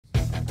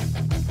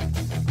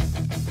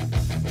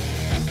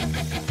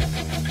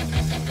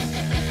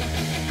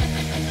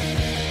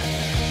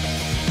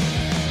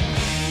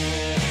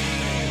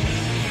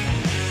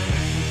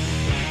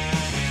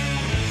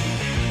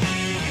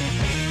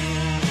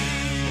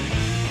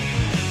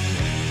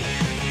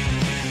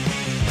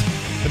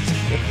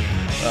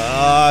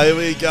Here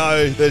we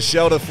go. The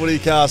Shelter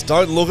FootyCast.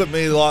 Don't look at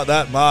me like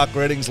that, Mark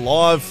Reddings,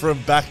 live from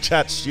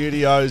BackChat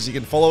Studios. You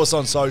can follow us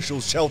on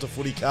socials, Shelter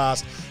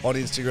FootyCast on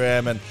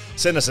Instagram, and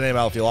send us an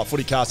email if you like,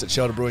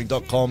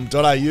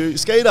 footycast@shelterbrewing.com.au.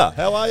 Skeeter,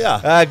 how are you?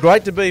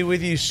 Great to be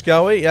with you,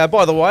 Scully.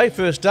 By the way,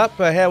 first up,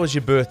 how was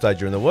your birthday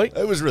during the week?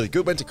 It was really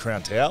good. Went to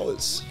Crown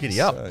Towers. Giddy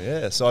up.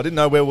 So I didn't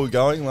know where we were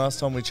going last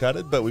time we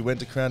chatted, but we went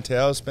to Crown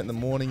Towers, spent the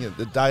morning,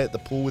 the day at the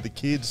pool with the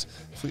kids,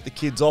 flicked the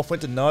kids off,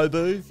 went to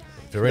Nobu.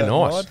 Very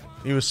nice.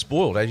 You were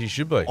spoiled, as you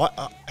should be.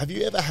 Have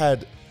you ever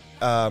had...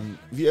 have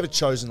you ever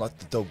chosen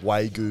like the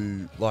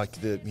Wagyu, like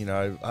the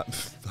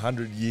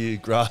 100-year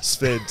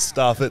grass-fed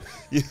stuff?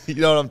 You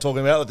know what I'm talking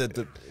about? Have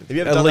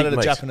you ever done that at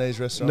a Japanese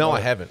restaurant? No, I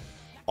haven't.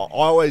 I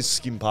always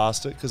skim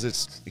past it because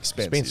it's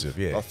expensive. Expensive,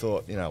 yeah. I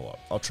thought, you know what,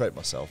 I'll treat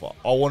myself. I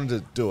wanted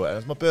to do it, and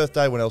it's my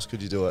birthday. When else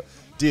could you do it?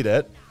 Did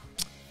it.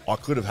 I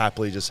could have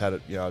happily just had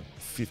it,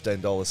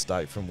 $15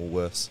 steak from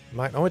Woolworths.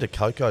 Mate, I went to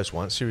Coco's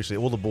once. Seriously,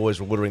 all the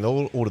boys were ordering. They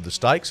all ordered the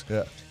steaks.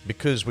 Yeah.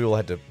 Because we all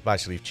had to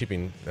basically chip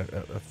in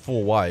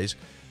 4 ways.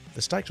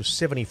 The steaks were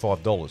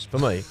 $75. For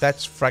me,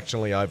 that's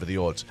fractionally over the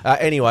odds.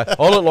 Anyway,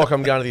 I look like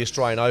I'm going to the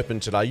Australian Open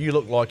today. You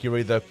look like you're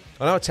either...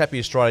 I know it's Happy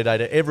Australia Day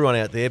to everyone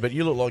out there, but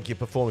you look like you're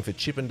performing for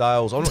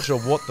Chippendales. I'm not sure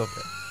what the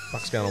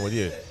fuck's going on with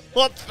you.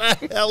 What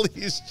the hell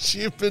is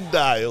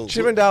Chippendales?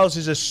 Chippendales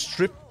is a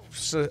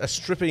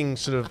stripping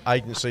sort of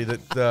agency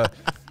that...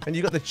 and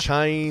you got the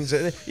chains.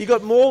 You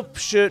got more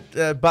shirt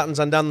buttons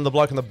undone than the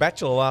bloke on The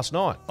Bachelor last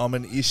night. I'm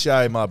an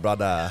Ishay, my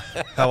brother.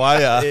 How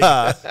are you?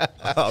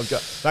 I'm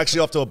actually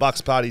off to a Bucks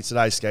party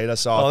today, Skeeter.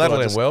 So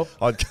that'll end well.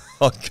 I'd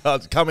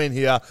come in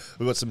here.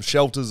 We've got some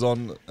shelters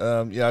on,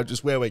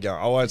 just where we're going.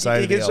 I won't say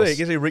anything else. You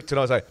can see Rick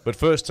tonight say, but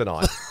first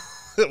tonight.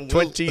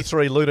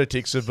 23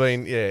 lunatics have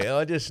been,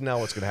 I just know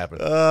what's going to happen.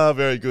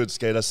 Very good,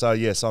 Skeeter. So,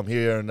 yes, I'm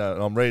here and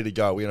I'm ready to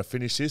go. We're going to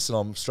finish this and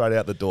I'm straight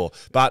out the door.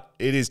 But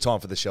it is time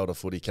for the Shelter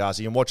FootyCast.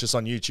 You can watch us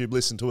on YouTube,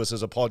 listen to us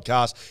as a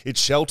podcast. It's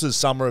Shelter's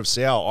Summer of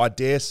Sour. I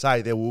dare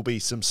say there will be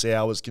some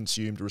sours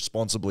consumed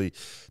responsibly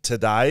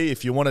today.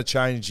 If you want to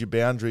change your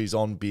boundaries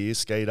on beer,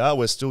 Skeeter,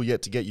 we're still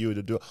yet to get you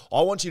to do it.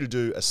 I want you to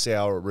do a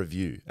sour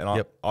review.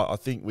 And I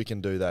think we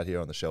can do that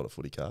here on the Shelter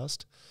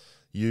FootyCast.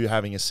 You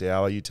having a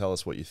sour, you tell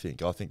us what you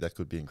think. I think that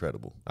could be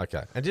incredible.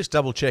 Okay. And just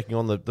double checking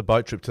on the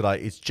boat trip today,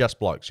 it's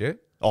just blokes, yeah?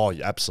 Oh,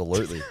 yeah,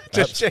 absolutely.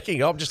 Just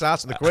checking. I'm just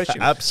asking the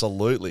question.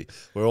 Absolutely.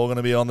 We're all going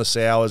to be on the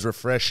sours,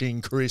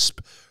 refreshing, crisp,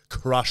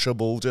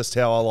 crushable, just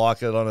how I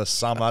like it on a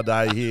summer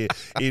day here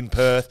in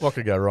Perth. What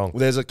could go wrong?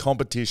 There's a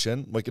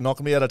competition. We're not going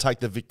to be able to take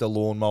the Victor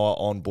lawnmower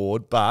on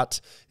board, but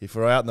if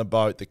we're out in the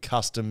boat, the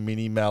custom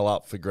mini mal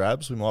up for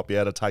grabs, we might be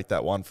able to take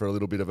that one for a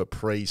little bit of a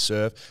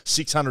pre-surf.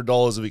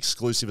 $600 of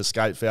exclusive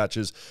escape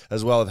vouchers,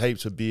 as well as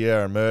heaps of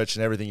beer and merch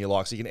and everything you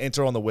like. So you can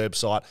enter on the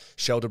website,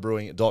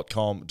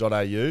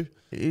 shelterbrewing.com.au.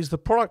 Is the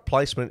product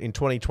placement in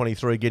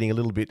 2023 getting a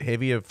little bit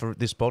heavier for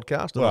this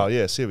podcast? Well,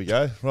 yes, here we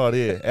go. Right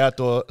here.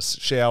 Outdoor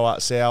shower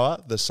sour,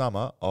 the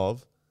summer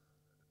of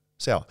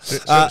sour.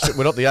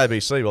 We're not the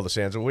ABC by the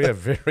sounds of it. We are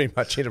very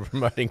much into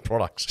promoting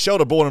products.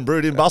 Shelter born and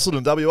brewed in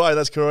Busselton, WA.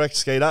 That's correct,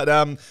 Skeeter.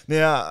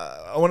 Now,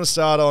 I want to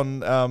start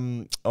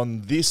on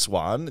this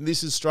one.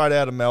 This is straight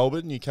out of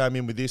Melbourne. You came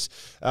in with this.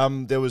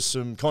 There was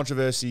some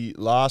controversy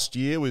last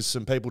year with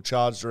some people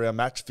charged around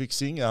match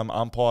fixing,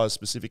 umpires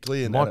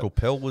specifically. And Michael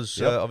Pell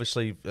was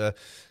obviously,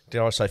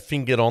 dare I say,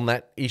 fingered on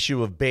that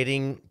issue of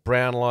betting,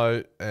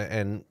 Brownlow,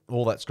 and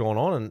all that's gone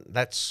on. And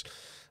that's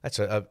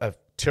a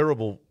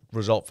terrible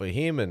result for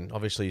him, and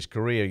obviously his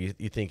career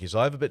you think is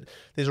over. But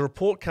there's a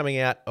report coming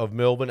out of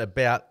Melbourne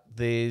about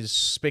there's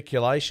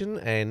speculation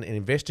and an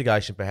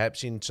investigation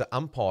perhaps into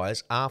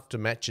umpires after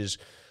matches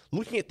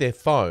looking at their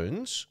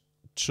phones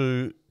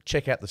to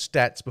check out the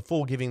stats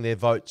before giving their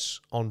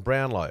votes on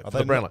Brownlow. Are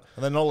they not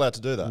allowed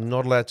to do that?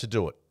 Not allowed to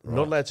do it. Right.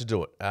 Not allowed to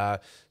do it.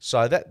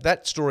 So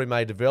that story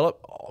may develop.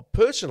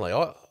 Personally,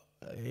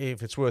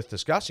 if it's worth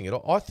discussing it,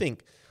 I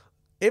think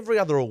every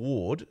other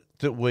award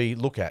that we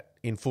look at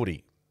in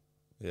footy,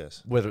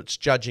 yes, whether it's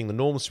judging the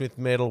Norm Smith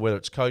medal, whether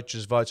it's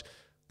coaches' votes,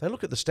 they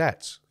look at the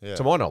stats,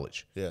 to my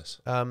knowledge. Yes.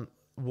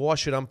 Why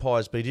should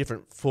umpires be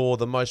different for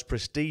the most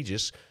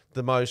prestigious,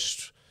 the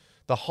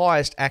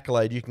highest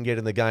accolade you can get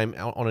in the game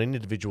on an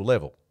individual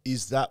level?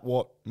 Is that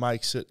what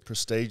makes it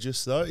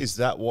prestigious, though? Is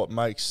that what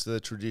makes the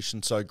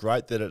tradition so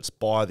great, that it's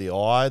by the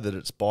eye, that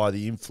it's by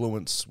the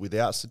influence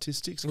without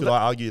statistics? Could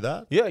I argue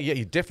that? Yeah,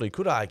 you definitely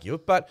could argue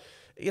it. But,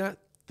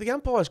 the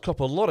umpires cop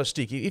a lot of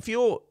stick. If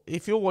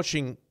you're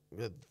watching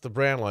the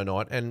Brownlow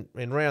night, and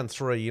in round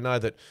 3, you know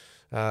that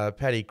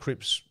Paddy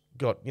Cripps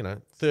got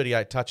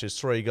 38 touches,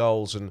 3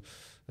 goals, and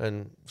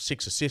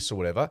 6 assists or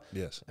whatever.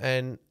 Yes,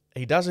 and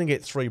he doesn't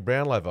get 3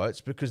 Brownlow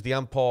votes because the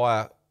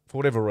umpire, for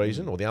whatever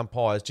reason, or the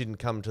umpires didn't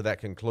come to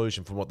that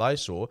conclusion from what they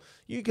saw.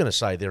 You're going to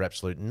say they're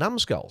absolute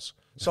numbskulls.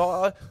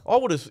 So I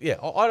would have,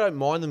 I don't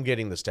mind them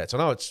getting the stats. I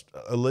know it's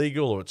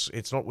illegal or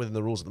it's not within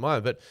the rules at the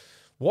moment, but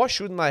why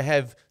shouldn't they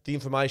have the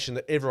information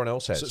that everyone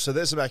else has? So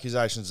there's some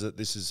accusations that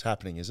this is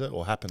happening, is it?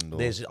 Or happened?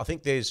 Or? I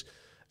think there's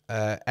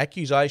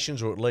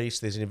accusations, or at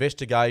least there's an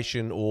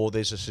investigation or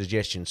there's a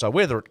suggestion. So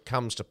whether it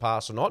comes to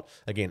pass or not,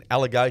 again,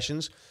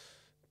 allegations,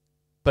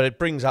 but it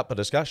brings up a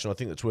discussion I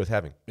think that's worth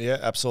having. Yeah,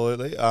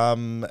 absolutely.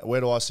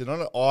 Where do I sit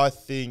on it? I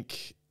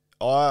think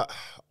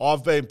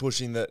I've been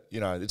pushing that,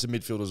 it's a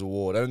midfielder's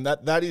award, and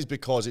that is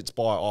because it's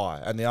by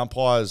eye, and the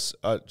umpires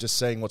are just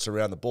seeing what's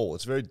around the ball.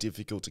 It's very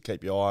difficult to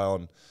keep your eye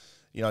on,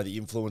 the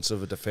influence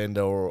of a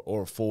defender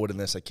or a forward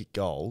unless they kick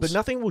goals. But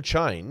nothing will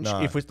change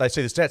if they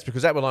see the stats,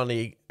 because that will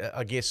only,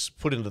 I guess,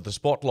 put into the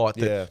spotlight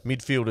that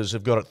midfielders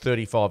have got it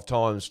 35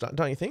 times,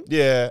 don't you think?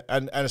 Yeah,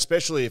 and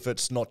especially if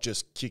it's not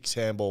just kicks,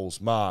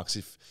 handballs, marks,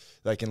 if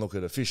they can look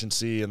at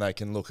efficiency and they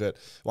can look at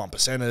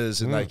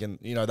 1%ers and they can,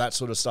 that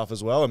sort of stuff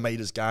as well. And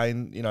metres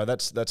gained,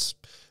 that's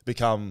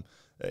become,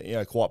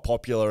 quite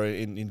popular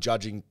in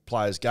judging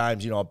players'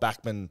 games. A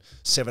backman,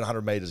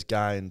 700 metres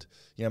gained,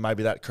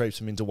 maybe that creeps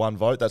them into one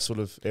vote, that sort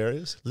of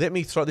areas. Let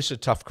me throw, this is a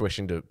tough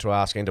question to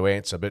ask and to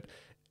answer, but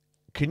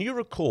can you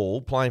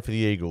recall playing for the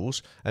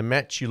Eagles a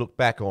match you look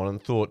back on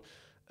and thought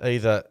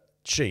either,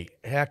 gee,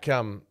 how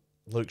come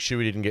Luke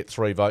Shuey didn't get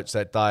 3 votes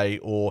that day,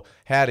 or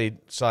how did,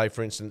 say,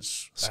 for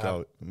instance,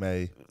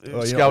 Scully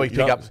pick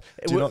up?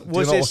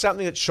 Was there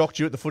something that shocked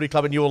you at the footy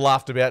club and you all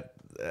laughed about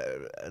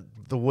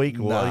the week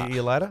or a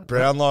year later?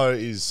 Brownlow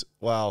is,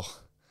 well,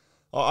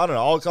 I don't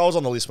know. I was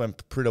on the list when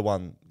Pritter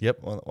won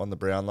the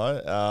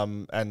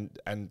Brownlow, and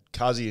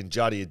Cuzzy and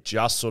Juddy had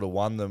just sort of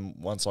won them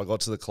once I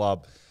got to the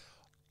club.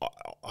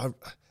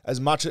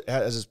 As much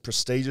as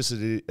prestigious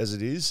as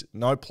it is,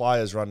 no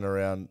players running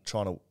around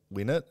trying to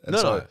win it.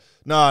 And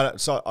no.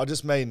 So I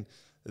just mean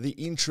the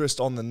interest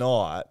on the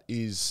night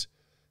is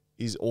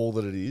all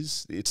that it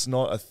is. It's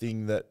not a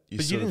thing that you.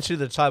 But you didn't sit at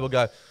the table and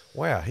go,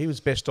 "Wow, he was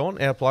best on.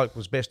 Our bloke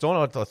was best on."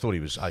 I thought he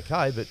was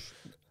okay, but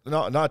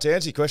no. To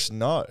answer your question,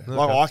 no. Okay.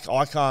 Like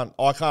I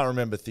can't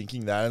remember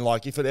thinking that. And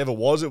like if it ever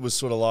was, it was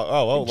sort of like,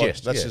 oh well,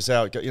 that's just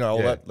how it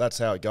goes. That's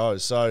how it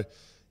goes. So,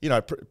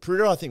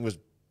 Pritter I think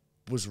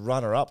was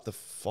runner up the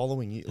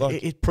following year.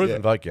 Like, it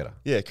proven vote getter.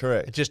 Yeah,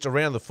 correct. It's just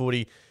around the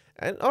footy.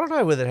 And I don't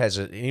know whether it has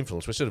an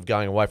influence. We're sort of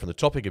going away from the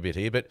topic a bit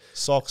here, but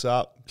socks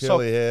up,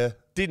 curly hair.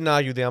 Didn't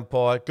argue the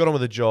umpire, got on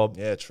with the job.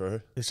 Yeah,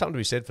 true. There's something to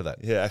be said for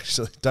that. Yeah,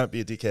 actually, don't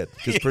be a dickhead,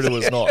 because Pritter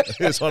was not.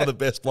 He was one of the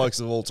best blokes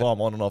of all time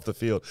on and off the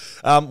field.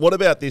 What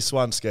about this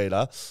one,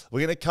 Skeeter? We're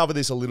going to cover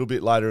this a little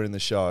bit later in the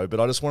show,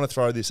 but I just want to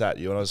throw this at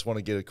you, and I just want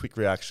to get a quick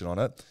reaction on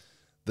it.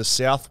 The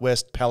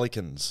Southwest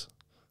Pelicans.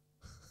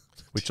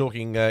 We're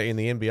talking in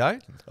the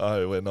NBA?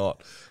 No, we're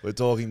not. We're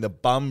talking the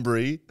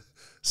Bunbury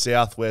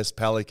Southwest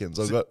Pelicans.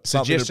 I've got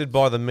suggested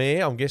by the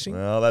mayor, I'm guessing.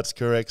 Well, that's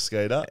correct,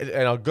 Skeeter.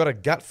 And I've got a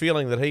gut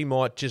feeling that he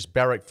might just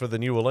barrack for the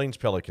New Orleans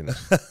Pelicans.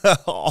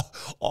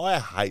 I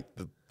hate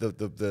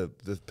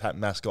the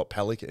mascot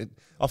pelican.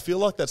 I feel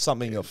like that's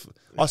something of.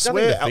 I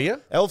swear,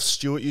 Alf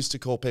Stewart used to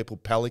call people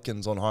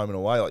pelicans on home and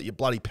away, like you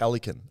bloody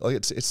pelican. Like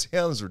it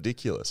sounds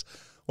ridiculous.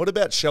 What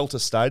about Shelter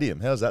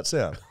Stadium? How does that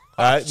sound?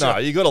 No,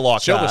 you got to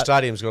like Shelter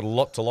Stadium's got a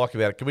lot to like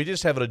about it. Can we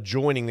just have it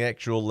adjoining the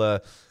actual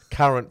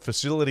current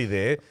facility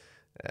there?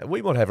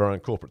 We might have our own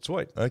corporate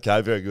suite. Okay,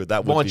 very good.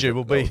 That would Mind be, you,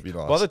 will be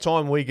nice. By the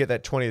time we get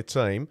that 20th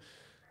team,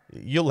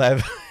 you'll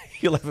have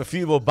a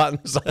few more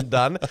buttons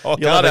undone.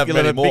 You'll have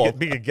many more.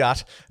 Bigger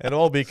gut, and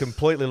I'll be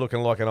completely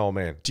looking like an old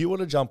man. Do you want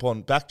to jump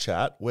on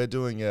BackChat? We're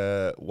doing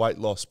a weight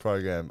loss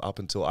program up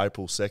until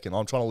April 2nd.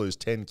 I'm trying to lose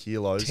 10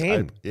 kilos.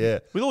 10? Yeah.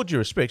 With all due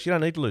respect, you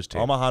don't need to lose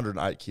 10. I'm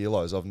 108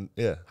 kilos. 108?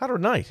 Yeah,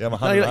 I'm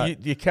 108.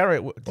 No, you carry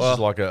it. This is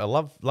like a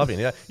love-in.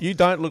 Yeah? You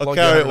don't look like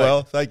I carry it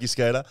well. Thank you,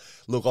 Skater.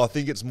 Look, I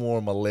think it's more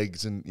on my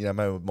legs and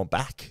maybe my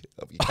back.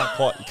 You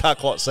can't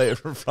quite see it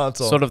from front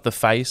on. Sort of the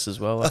face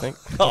as well, I think.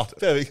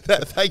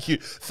 Thank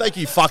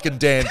you, fucking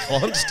Dan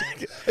Const.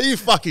 Are you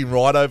fucking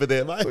right over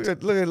there, mate? Look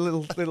at a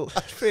little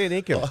fair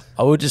income.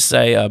 I would just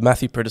say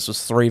Matthew Prittis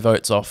was 3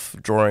 votes off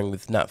drawing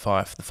with Nat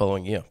Fyfe the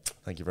following year.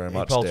 Thank you very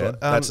much, Dan.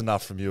 That's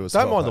enough from you as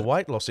well. Don't mind the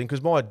weight loss thing,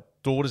 because my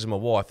daughters and my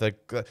wife,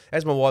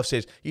 as my wife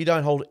says, you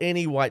don't hold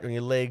any weight on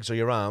your legs or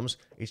your arms,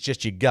 it's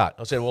just your gut.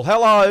 I said, well,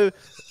 hello.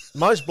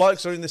 Most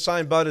blokes are in the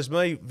same boat as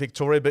me,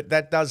 Victoria, but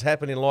that does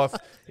happen in life.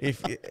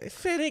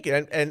 Fair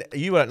dinkum. And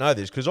you won't know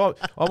this, because I'm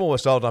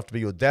almost old enough to be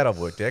your dad, I've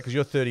worked out, because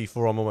you're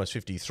 34, I'm almost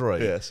 53.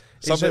 Yes.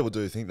 Some people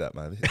do think that,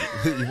 maybe.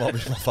 You might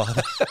be my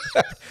father.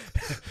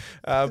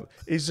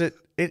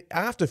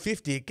 After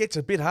 50, it gets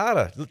a bit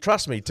harder,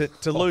 trust me,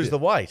 to lose the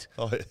weight.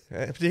 Oh,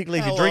 yeah. Particularly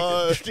if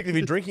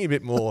you're drinking a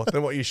bit more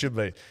than what you should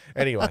be.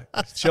 Anyway,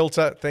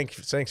 Shelter, thanks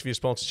for your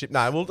sponsorship.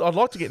 No, well, I'd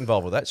like to get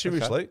involved with that,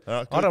 seriously. Okay.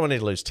 Right, I don't want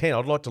to lose 10,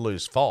 I'd like to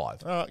lose 5. All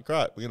right,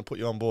 great. We're going to put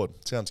you on board.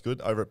 Sounds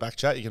good. Over at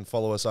BackChat, you can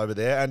follow us over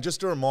there. And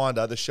just a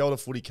reminder, the Shelter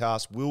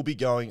FootyCast will be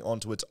going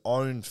onto its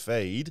own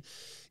feed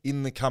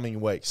in the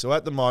coming week. So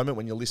at the moment,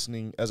 when you're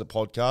listening as a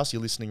podcast,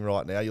 you're listening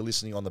right now, you're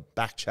listening on the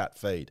BackChat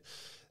feed.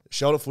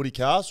 Shelter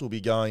FootyCast will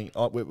be going.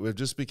 We've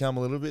just become a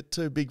little bit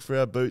too big for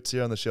our boots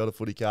here on the Shelter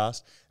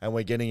FootyCast, and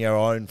we're getting our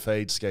own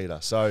feed, Skeeter.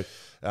 So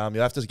you'll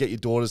have to get your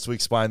daughters to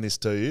explain this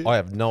to you. I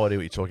have no idea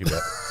what you're talking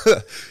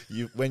about.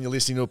 When you're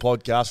listening to a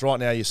podcast right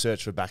now, you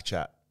search for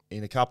BackChat.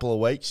 in a couple of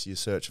weeks, you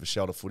search for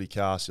Shelter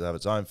FootyCast. You'll have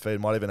its own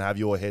feed. Might even have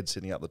your head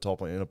sitting up the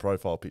top in a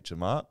profile picture,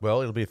 Mark. Well,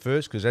 it'll be a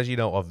first because, as you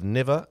know, I've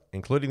never,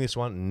 including this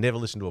one, never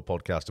listened to a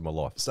podcast in my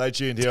life. Stay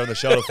tuned here on the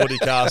Shelter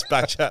FootyCast,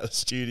 BackChat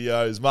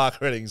Studios. Mark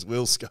Reddings,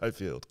 Will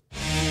Schofield.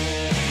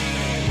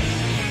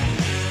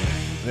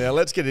 Now,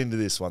 let's get into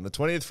this one. The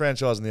 20th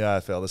franchise in the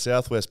AFL, the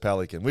Southwest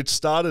Pelican, which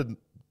started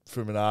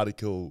from an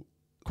article...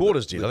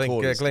 Quarters did. I think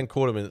Quarters. Glenn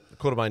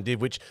Quartermain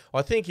did, which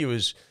I think he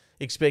was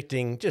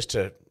expecting just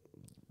to...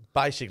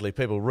 Basically,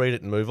 people read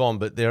it and move on,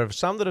 but there are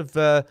some that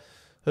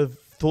have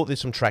thought there's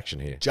some traction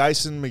here.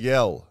 Jason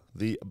Miguel,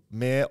 the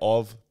Mayor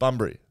of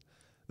Bunbury.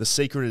 The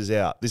secret is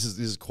out. This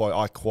is quote.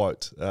 I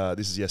quote.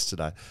 This is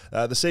yesterday.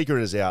 The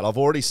secret is out. I've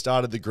already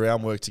started the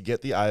groundwork to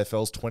get the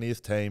AFL's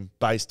 20th team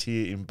based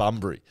here in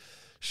Bunbury.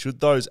 Should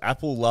those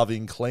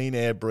apple-loving, clean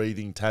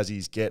air-breathing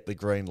Tassies get the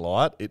green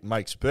light, it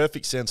makes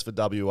perfect sense for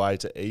WA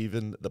to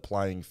even the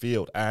playing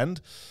field.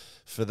 And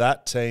for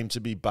that team to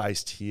be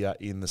based here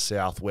in the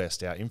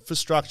Southwest. Our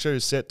infrastructure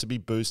is set to be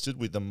boosted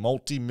with the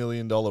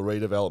multi-million-dollar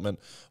redevelopment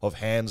of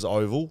Hands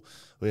Oval.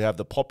 We have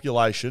the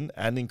population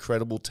and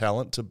incredible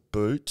talent to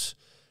boot,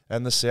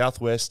 and the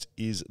Southwest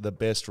is the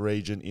best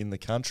region in the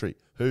country.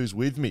 Who's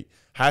with me?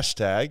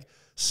 Hashtag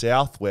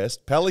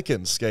Southwest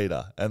Pelican,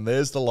 Skeeter. And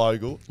there's the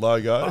logo.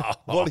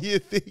 What do you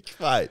think,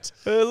 mate?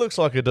 It looks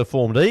like a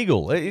deformed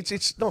eagle.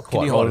 It's not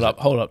quite. Can you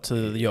hold up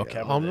to your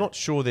camera? I'm not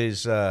sure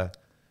there's...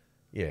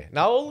 Yeah.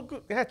 No,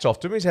 hats off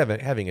to him. He's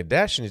having a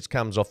dash, and it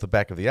comes off the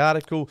back of the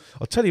article.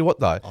 I'll tell you what,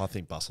 though. I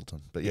think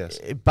Busselton, but yes.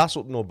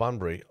 Busselton or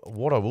Bunbury,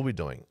 what I will be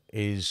doing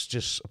is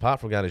just,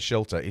 apart from going to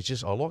Shelter, is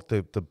just I like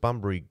the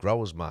Bunbury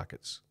growers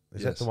markets.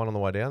 Is that the one on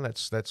the way down?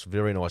 That's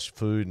very nice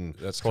food and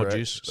produce.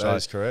 Correct. That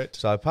is correct.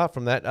 So apart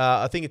from that,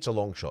 I think it's a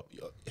long shot.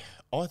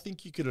 I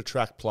think you could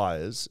attract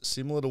players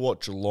similar to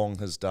what Geelong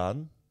has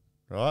done,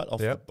 right?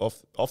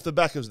 Off the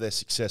back of their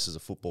success as a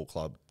football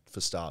club, for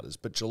starters.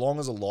 But Geelong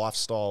as a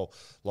lifestyle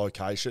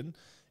location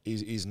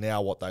is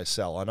now what they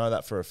sell. I know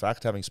that for a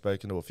fact, having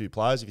spoken to a few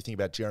players. If you think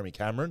about Jeremy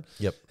Cameron,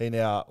 he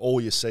now,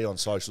 all you see on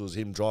social is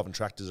him driving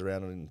tractors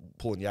around and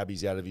pulling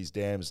yabbies out of his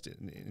dams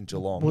in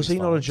Geelong. Was he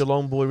not a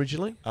Geelong boy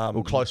originally?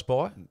 Or close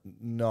by?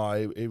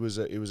 No, it was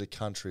a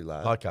country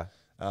lad. Okay.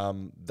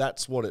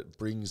 That's what it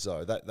brings,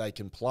 though. That they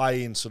can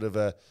play in sort of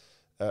a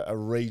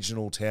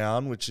regional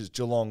town, which is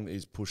Geelong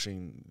is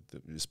pushing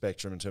the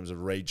spectrum in terms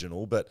of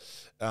regional, but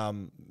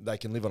they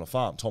can live on a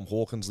farm. Tom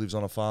Hawkins lives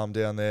on a farm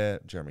down there.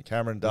 Jeremy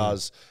Cameron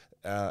does.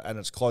 And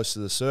it's close to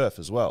the surf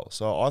as well.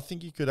 So I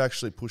think you could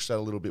actually push that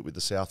a little bit with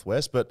the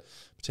Southwest, but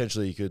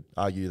potentially you could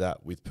argue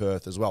that with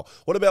Perth as well.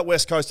 What about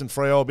West Coast and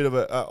Freo? A bit of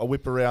a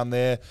whip around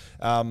there.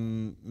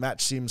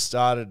 Match sim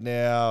started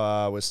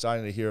now. We're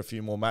starting to hear a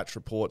few more match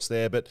reports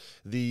there, but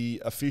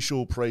the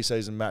official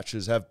preseason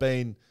matches have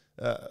been...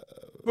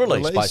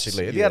 Released,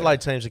 basically. The Adelaide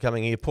teams are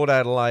coming here. Port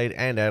Adelaide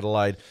and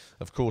Adelaide,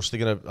 of course,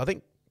 they're going to, I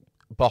think,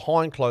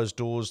 behind closed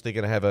doors, they're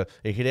going to have a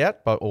hit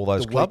out by all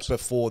those clubs. The week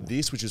before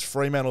this, which is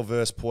Fremantle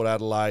versus Port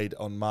Adelaide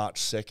on March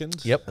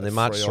 2nd. Yep, and then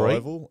March 3.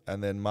 Oval,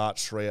 and then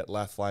March 3 at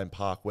Lathlane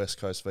Park, West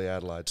Coast v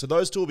Adelaide. So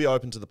those two will be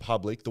open to the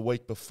public the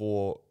week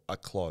before are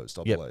closed,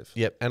 I believe.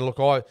 Yep, and look,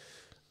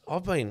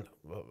 I've been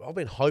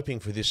hoping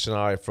for this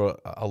scenario for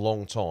a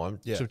long time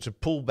to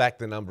pull back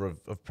the number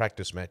of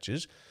practice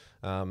matches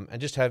and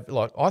just have,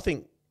 I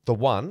think the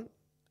one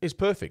is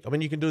perfect. I mean,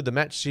 you can do the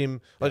match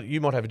sim.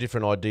 You might have a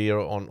different idea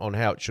on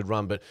how it should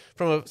run, but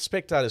from a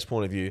spectator's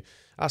point of view,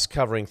 us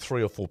covering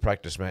 3 or 4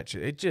 practice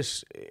matches, it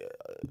just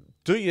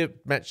do your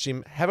match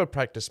sim, have a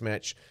practice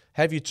match,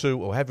 have your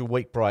 2 or have your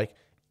week break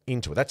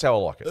into it. That's how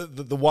I like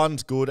it. The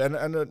one's good,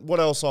 and what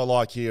else I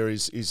like here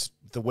is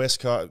the West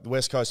Coast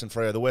and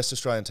Freo, the West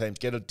Australian teams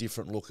get a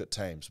different look at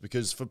teams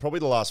because for probably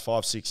the last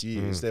 5-6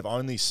 years, they've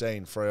only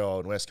seen Freo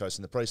and West Coast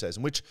in the preseason,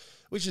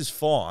 which is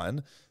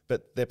fine.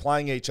 But they're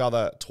playing each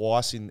other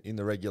twice in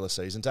the regular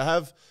season. To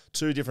have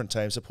 2 different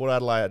teams, so Port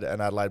Adelaide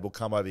and Adelaide will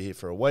come over here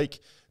for a week,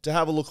 to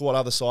have a look at what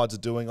other sides are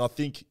doing, I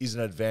think is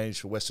an advantage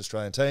for West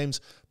Australian teams,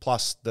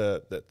 plus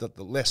the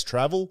less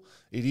travel.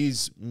 It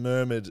is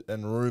murmured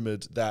and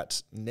rumoured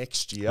that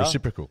next year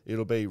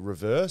it'll be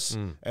reverse.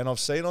 And I've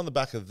seen on the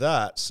back of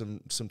that some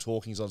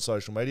talkings on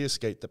social media,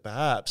 Skeet, that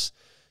perhaps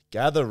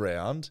gather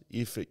round,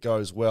 if it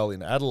goes well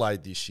in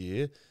Adelaide this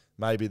year,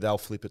 maybe they'll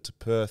flip it to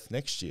Perth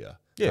next year.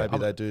 Yeah, maybe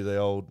they do the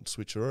old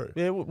switcheroo.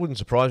 Yeah, it wouldn't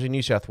surprise me.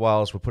 New South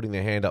Wales were putting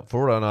their hand up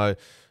for it. I know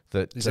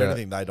that... Is there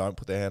anything they don't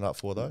put their hand up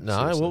for, though? No,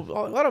 seriously?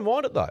 Well, I don't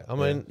mind it, though. I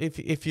mean,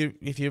 if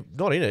you're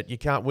not in it, you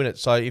can't win it.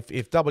 So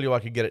if WA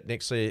could get it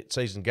next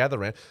season gather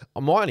round...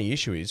 My only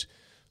issue is,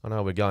 I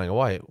know we're going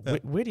away,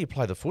 where do you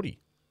play the footy?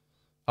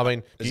 I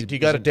mean, do you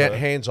go to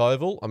Hands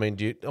Oval? I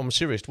mean, I'm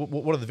serious.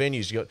 What are the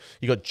venues?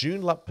 You got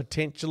Joondalup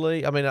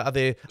potentially? I mean, are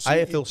there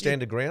AFL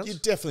standard grounds?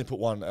 You'd definitely put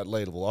one at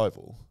Leadville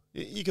Oval.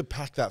 You could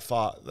pack that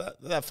far.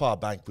 That far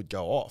bank would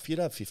go off. You'd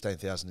have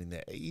 15,000 in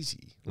there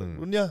easy,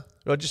 wouldn't you?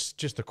 Well,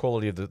 just the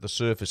quality of the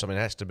surface. I mean,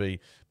 it has to be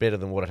better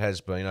than what it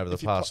has been over the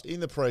past. In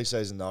the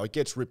pre-season, though, it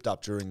gets ripped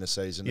up during the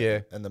season.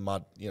 Yeah. And the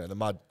mud, the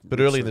mud. But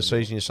early in the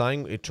season, you're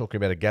saying you're talking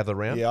about a gather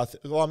round. Yeah.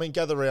 I mean,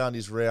 gather round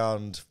is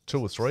round 2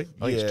 or 3.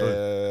 I think it's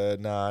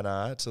 2.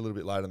 No, it's a little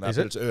bit later than that, Is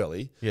but it? it's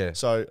early. Yeah.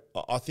 So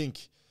I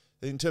think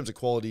in terms of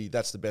quality,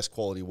 that's the best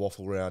quality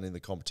waffle round in the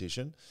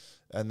competition.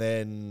 And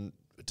then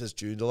does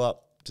Joondalup?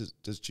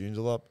 Does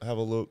Joondalup have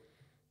a look?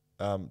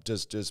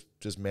 Does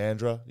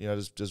Mandurah?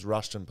 Does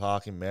Rushton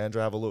Park in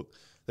Mandurah have a look?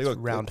 They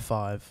got round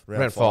 5.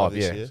 Round 5,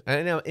 this yeah. year.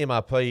 And now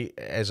MRP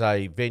as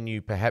a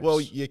venue, perhaps.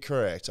 Well, you're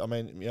correct. I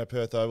mean,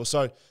 Perth Oval.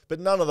 So, but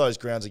none of those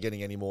grounds are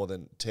getting any more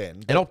than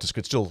 10. And Optus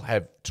could still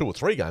have 2 or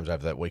 3 games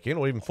over that weekend,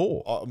 or even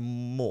 4.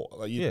 More.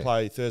 Like you'd Yeah.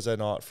 play Thursday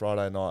night,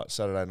 Friday night,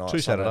 Saturday night, 2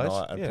 Sunday Saturdays,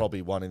 night, and yeah.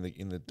 probably one in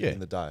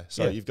the day.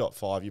 So Yeah. you've got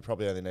 5. You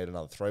probably only need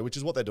another 3, which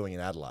is what they're doing in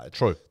Adelaide.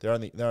 True. They're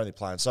only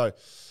playing. So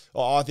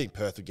I think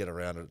Perth would get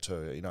around it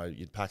too.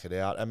 You'd pack it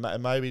out, and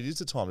maybe it is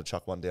the time to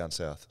chuck one down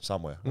south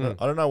somewhere.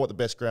 I don't know what the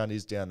best ground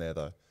is down there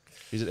though.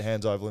 Is it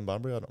Hands Oval in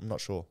Bunbury? I'm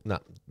not sure.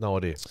 No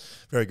idea.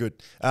 Very good.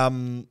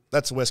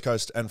 That's the West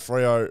Coast and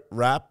Freo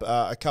wrap.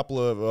 A couple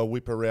of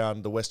whip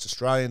around the West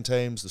Australian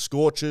teams. The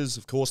Scorchers,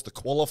 of course, the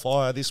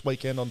qualifier this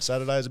weekend on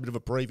Saturday is a bit of a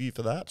preview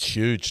for that. It's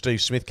huge.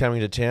 Steve Smith coming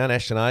to town.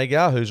 Ashton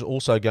Agar, who's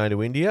also going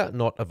to India,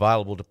 not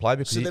available to play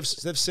because So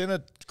they've sent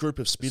a group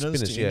of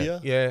spinners to India.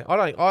 Yeah,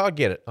 I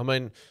get it. I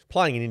mean,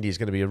 playing in India is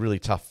going to be a really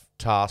tough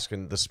task,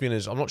 and the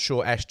spinners. I'm not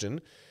sure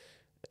Ashton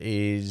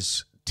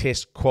is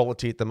Test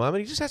quality at the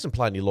moment. He just hasn't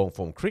played any long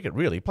form cricket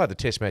really. He played the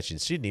Test match in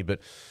Sydney,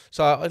 but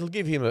so it'll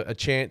give him a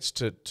chance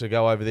to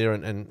go over there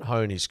and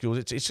hone his skills.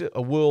 It's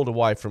a world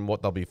away from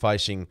what they'll be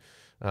facing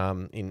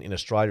in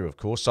Australia, of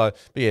course. So,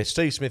 but yeah,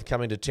 Steve Smith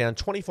coming to town.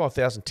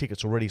 25,000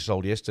 tickets already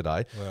sold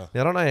yesterday. Wow.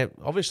 Now I don't know.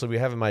 Obviously, we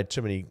haven't made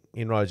too many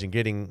inroads in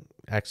getting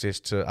access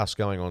to us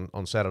going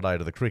on Saturday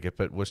to the cricket,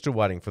 but we're still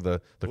waiting for the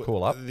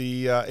call up.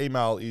 The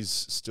email is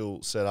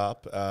still set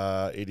up.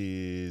 It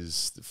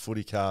is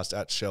FootyCast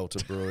at Shelter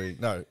Brewing.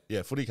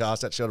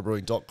 FootyCast at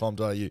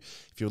shelterbrewing.com.au.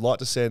 If you would like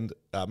to send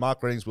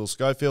Mark Readings, Will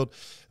Schofield,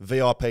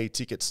 VIP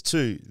tickets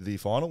to the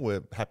final,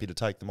 we're happy to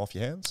take them off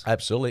your hands.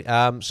 Absolutely.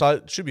 So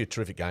it should be a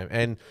terrific game.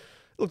 And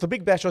look, the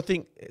Big Bash, I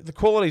think the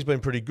quality's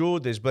been pretty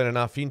good. There's been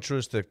enough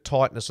interest, the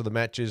tightness of the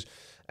matches,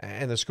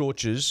 and the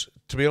Scorchers,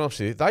 to be honest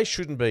with you, they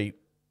shouldn't be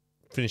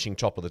finishing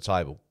top of the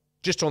table.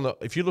 Just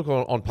if you look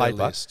on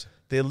paper,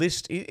 their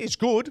list is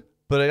good,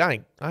 but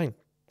it ain't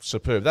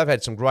superb. They've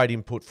had some great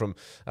input from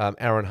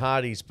Aaron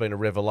Hardy's been a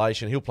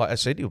revelation. He'll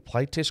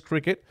play Test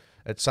cricket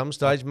at some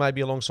stage, maybe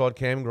alongside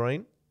Cam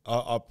Green.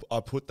 I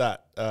put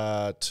that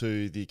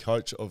to the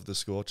coach of the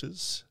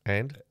Scorchers,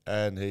 and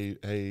he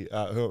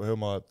who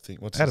am I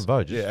think? What's Adam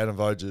Voges? Yeah, Adam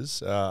Voges.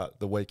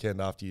 The weekend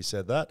after you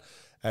said that,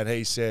 and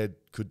he said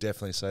could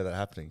definitely see that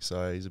happening.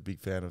 So he's a big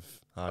fan of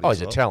Hardy. Oh,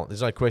 he's a talent.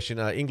 There's no question.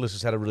 Inglis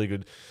has had a really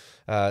good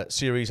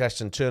series.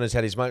 Ashton Turner's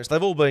had his moments.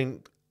 They've all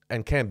been,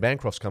 and Cam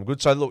Bancroft's come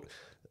good. So look,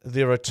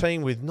 they're a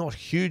team with not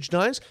huge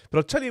names, but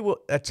I'll tell you what,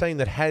 a team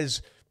that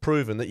has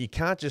proven that you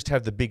can't just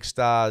have the big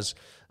stars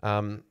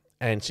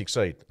and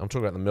succeed. I'm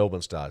talking about the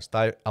Melbourne Stars.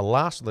 They are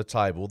last on the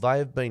table. They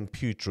have been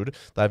putrid.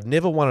 They've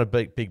never won a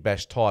Big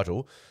Bash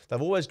title.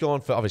 They've always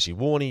gone for, obviously,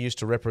 Warney used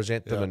to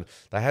represent them, and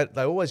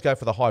they always go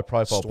for the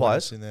high-profile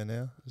players. In there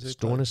now.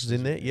 Stornis is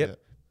in there, yep. Yeah.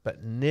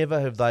 But never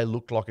have they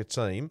looked like a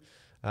team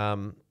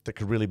that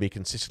could really be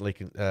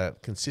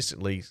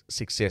consistently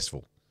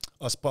successful.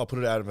 I put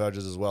it out of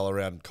Voges as well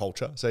around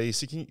culture. So he's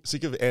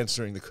sick of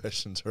answering the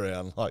questions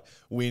around like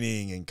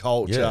winning and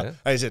culture. Yeah.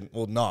 And he said,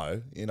 well,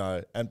 no,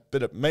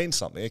 but it means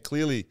something. It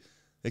clearly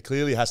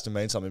has to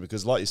mean something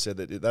because, like you said,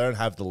 that they don't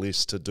have the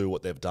list to do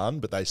what they've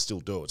done, but they still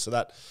do it. So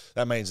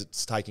that means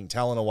it's taking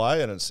talent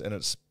away and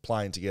it's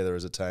playing together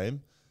as a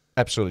team.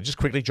 Absolutely. Just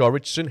quickly, Joe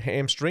Richardson,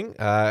 hamstring.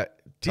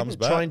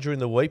 Didn't train during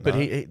the week, but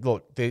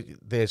look,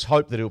 there's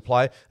hope that he'll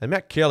play. And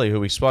Matt Kelly, who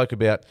we spoke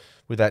about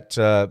with that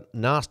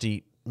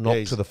nasty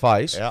knock to the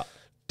face,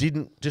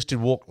 did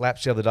walk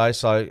laps the other day,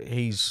 so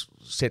he's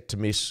set to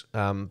miss.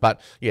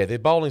 But yeah, their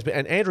bowling's been,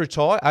 and Andrew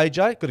Ty,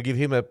 AJ, got to give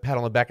him a pat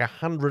on the back.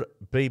 100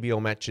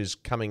 BBL matches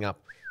coming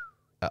up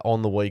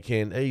on the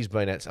weekend. He's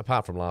been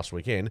apart from last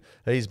weekend,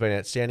 he's been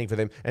outstanding for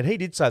them. And he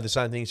did say the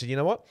same thing. He said, you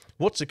know what?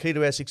 What's the key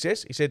to our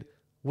success? He said,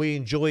 we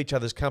enjoy each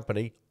other's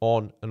company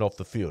on and off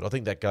the field. I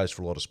think that goes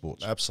for a lot of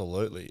sports.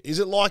 Absolutely. Is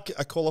it like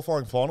a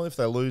qualifying final? If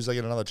they lose, they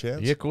get another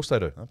chance? Yeah, of course they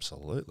do.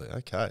 Absolutely.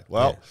 Okay.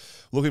 Well,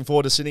 looking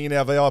forward to sitting in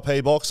our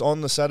VIP box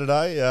on the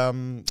Saturday.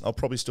 I'll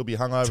probably still be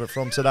hungover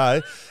from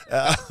today.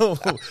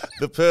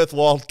 The Perth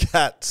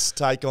Wildcats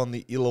take on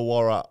the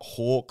Illawarra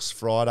Hawks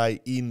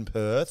Friday in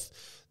Perth.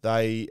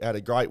 They had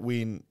a great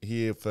win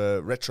here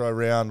for retro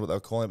round, what they were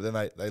calling it, but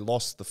then they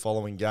lost the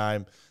following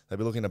game. They'll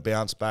be looking to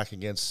bounce back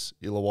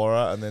against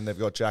Illawarra, and then they've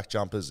got Jack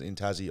Jumpers in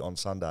Tassie on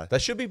Sunday. They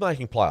should be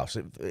making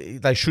playoffs.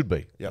 They should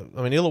be. Yep.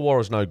 I mean,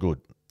 Illawarra's no good.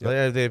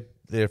 Yep.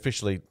 they're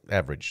officially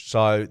average.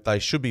 So they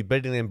should be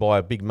beating them by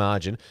a big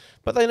margin.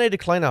 But they need to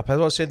clean up. As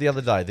I said the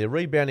other day, their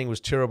rebounding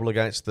was terrible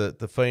against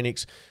the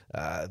Phoenix.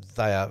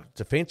 They are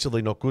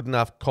defensively not good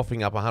enough,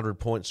 coughing up 100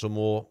 points or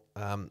more.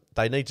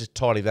 They need to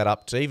tidy that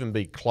up to even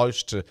be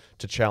close to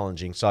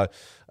challenging. So,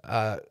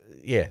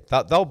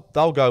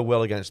 they'll go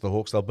well against the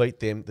Hawks. They'll beat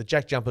them. The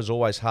Jack Jumper's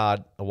always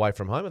hard away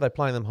from home. Are they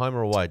playing them home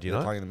or away? Do you know?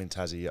 They're playing them in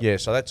Tassie, Yeah,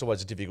 so that's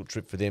always a difficult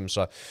trip for them.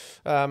 So,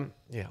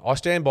 I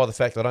stand by the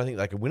fact that I don't think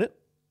they can win it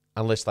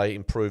unless they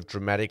improve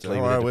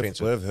dramatically with their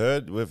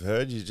defensive. We've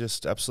heard you're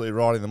just absolutely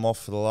writing them off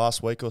for the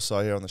last week or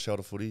so here on the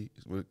Shelter Footy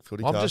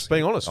I'm just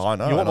being honest. I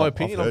know. You want my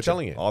opinion? I'm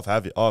telling you.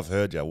 I've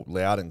heard you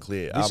loud and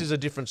clear. This is a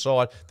different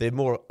side. They're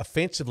more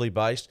offensively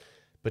based,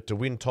 but to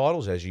win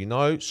titles, as you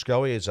know,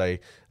 Scully is a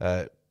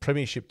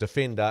premiership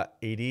defender.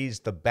 It is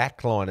the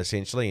back line,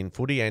 essentially, in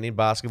footy and in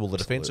basketball, the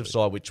defensive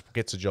side, which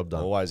gets the job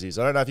done. Always is.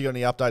 I don't know if you got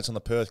any updates on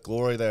the Perth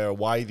Glory. They're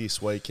away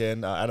this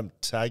weekend. Adam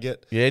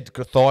Taggart. Yeah,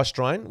 thigh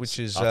strain, which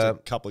is... a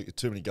couple of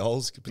too many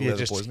goals. Yeah,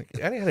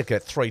 only had to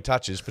get 3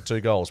 touches for 2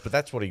 goals, but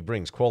that's what he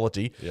brings,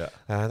 quality. Yeah.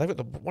 They've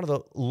got one of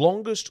the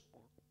longest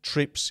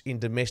trips in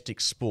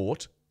domestic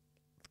sport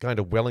going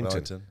to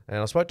Wellington. And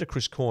I spoke to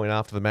Chris Coyne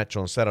after the match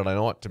on Saturday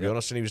night, to be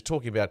honest, and he was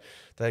talking about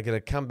they're going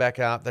to come back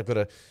up, they've got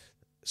to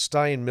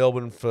stay in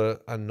Melbourne for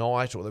a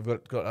night, or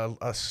they've got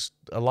a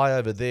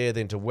layover there,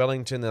 then to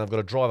Wellington, then they've got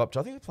to drive up to,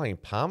 I think they're playing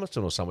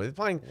Palmerston or somewhere. They're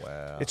playing.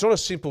 Wow. It's not a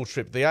simple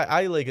trip. The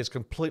A-League has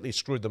completely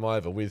screwed them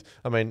over with,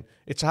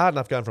 it's hard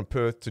enough going from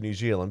Perth to New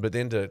Zealand, but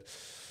then to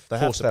They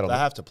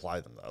have to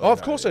play them, though. Oh,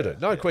 of course they do.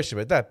 No question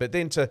about that. But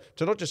then to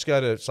not just go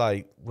to,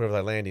 say, wherever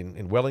they land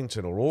in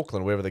Wellington or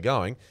Auckland, wherever they're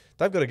going,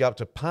 they've got to go up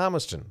to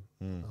Palmerston.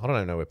 I don't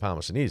even know where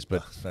Palmerston is,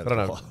 but I don't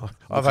know.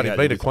 I've only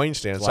been to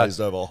Queenstown.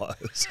 Glazed over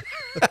eyes.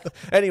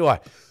 Anyway,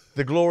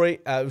 the Glory,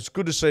 it was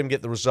good to see them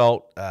get the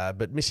result,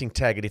 but missing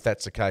Taggart, if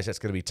that's the case, that's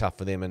going to be tough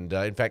for them. And,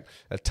 in fact,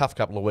 a tough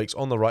couple of weeks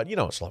on the road. You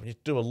know it's like you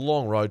do a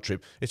long road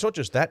trip. It's not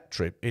just that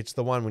trip. It's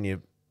the one when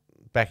you're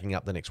backing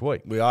up the next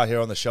week. We are here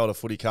on the Shelter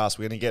FootyCast.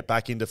 We're going to get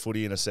back into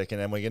footy in a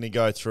second, and we're going to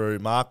go through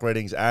Mark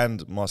Redding's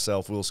and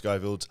myself, Will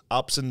Schofield's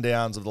ups and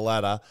downs of the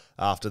ladder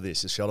after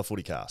this. It's Shelter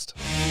FootyCast.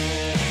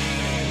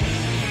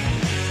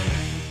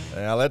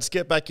 Now, let's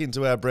get back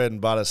into our bread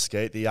and butter,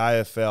 Skeet, the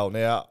AFL.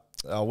 Now,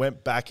 I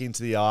went back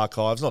into the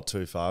archives, not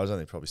too far, it was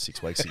only probably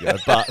 6 weeks ago,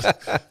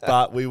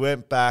 but we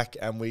went back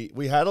and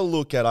we had a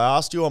look at, I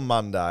asked you on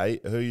Monday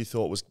who you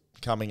thought was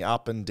coming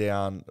up and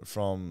down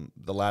from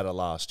the ladder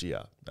last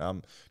year.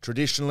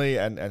 Traditionally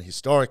and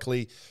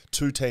historically,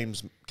 2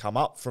 teams come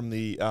up from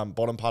the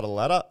bottom part of the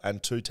ladder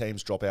and 2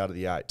 teams drop out of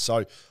the 8.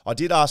 So I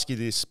did ask you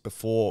this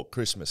before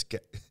Christmas.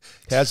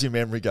 How's your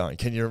memory going?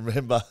 Can you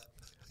remember?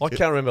 I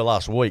can't remember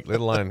last week, let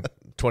alone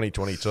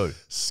 2022.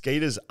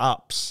 Skeeter's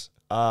ups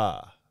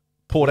are...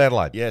 Port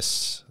Adelaide.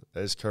 Yes,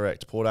 that is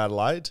correct. Port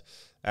Adelaide.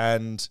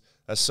 And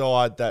a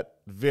side that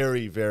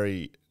very,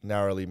 very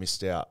narrowly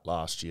missed out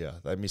last year.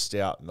 They missed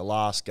out in the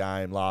last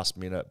game, last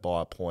minute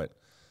by a point.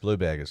 Blue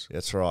Baggers.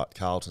 That's right,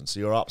 Carlton. So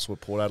your ups were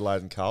Port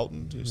Adelaide and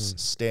Carlton. Do you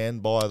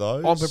stand by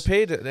those? I'm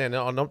prepared to, and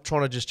I'm not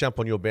trying to just jump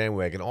on your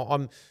bandwagon.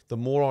 The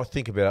more I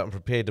think about it, I'm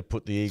prepared to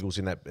put the Eagles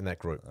in that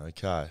group.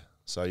 Okay.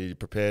 So you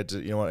prepared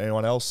to? You want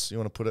anyone else? You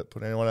want to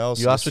put anyone else?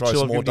 You asked for 2.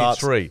 I'll give you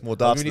 3. More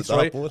darts.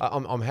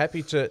 I'm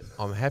happy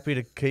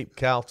to keep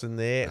Carlton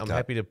there. Okay. I'm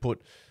happy to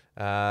put.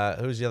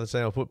 Who's the other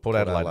team? I'll put Port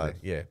Adelaide.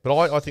 Yeah, but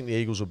I think the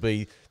Eagles will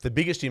be the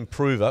biggest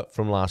improver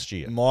from last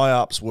year. My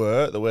ups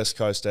were the West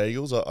Coast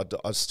Eagles.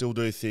 I still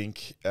do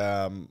think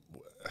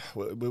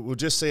we'll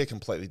just see a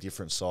completely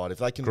different side. If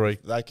they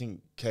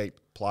can keep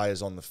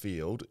players on the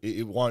field,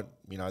 it won't.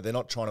 They're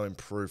not trying to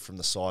improve from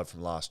the side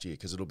from last year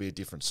because it'll be a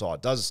different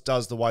side. Does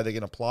the way they're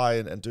going to play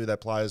and do their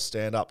players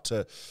stand up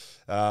to,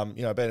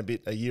 being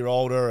a year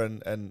older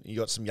and you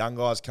got some young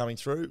guys coming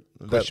through?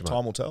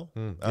 Time will tell.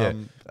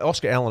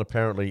 Oscar Allen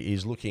apparently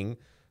is looking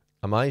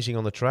amazing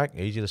on the track.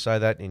 Easy to say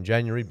that in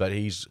January, but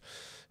he's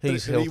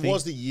healthy. He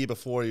was the year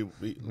before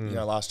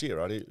last year,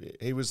 right?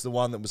 He was the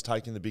one that was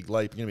taking the big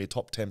leap. He's going to be a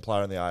top 10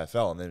 player in the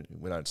AFL, and then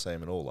we don't see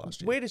him at all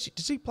last year. Where does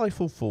he play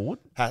full forward?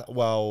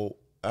 Or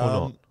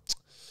not?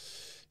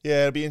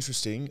 Yeah, it'll be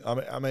interesting.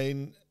 I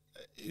mean,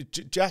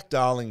 Jack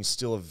Darling's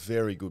still a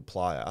very good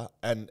player,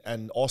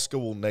 and Oscar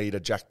will need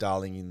a Jack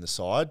Darling in the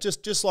side,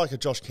 just like a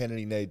Josh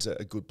Kennedy needs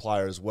a good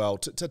player as well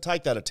to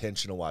take that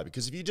attention away.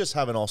 Because if you just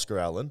have an Oscar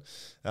Allen,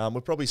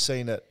 we've probably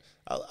seen it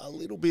a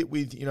little bit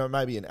with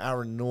maybe an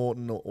Aaron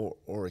Norton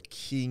or a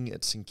King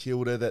at St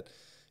Kilda, that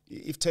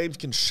if teams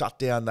can shut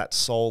down that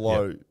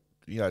solo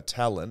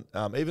talent,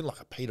 even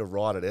like a Peter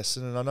Wright at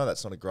Essendon, I know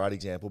that's not a great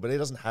example, but he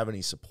doesn't have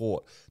any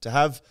support. To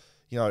have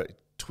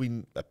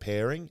twin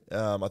pairing,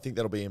 I think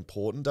that'll be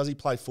important. Does he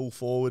play full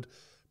forward?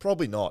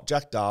 Probably not.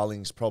 Jack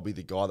Darling's probably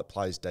the guy that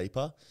plays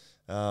deeper,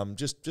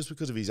 just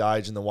because of his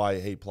age and the way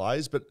he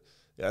plays. But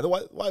the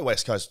way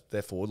West Coast,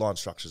 their forward line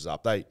structures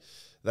up, they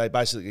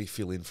basically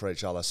fill in for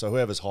each other. So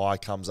whoever's high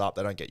comes up,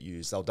 they don't get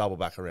used. They'll double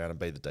back around and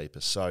be the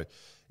deepest. So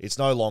it's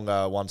no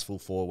longer one's full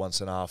forward, one's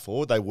centre half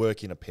forward. They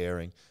work in a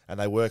pairing, and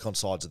they work on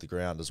sides of the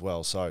ground as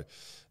well. So,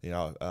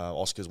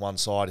 Oscar's one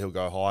side, he'll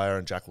go higher,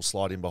 and Jack will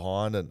slide in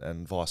behind,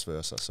 and vice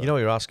versa. So.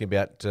 You're asking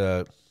about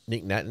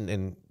Nick Nat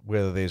and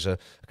whether there's a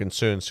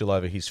concern still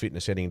over his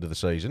fitness heading into the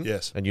season.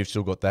 Yes. And you've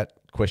still got that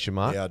question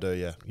mark? Yeah, I do,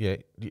 yeah. Yeah.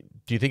 Do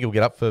you think he'll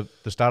get up for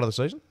the start of the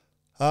season?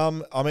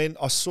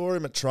 I saw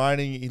him at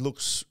training. He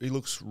looks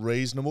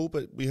reasonable,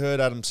 but we heard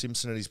Adam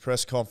Simpson at his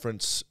press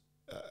conference.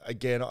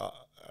 Again, I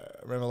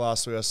remember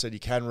last week I said you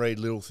can read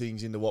little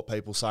things into what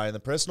people say in the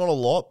press. Not a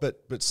lot,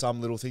 but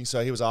some little things.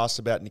 So he was asked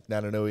about Nick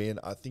Natanui, and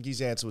I think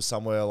his answer was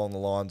somewhere along the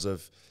lines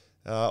of,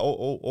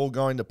 all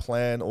going to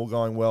plan, all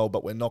going well,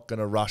 but we're not going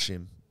to rush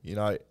him.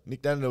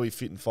 Nick Natanui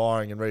fit and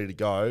firing and ready to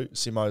go.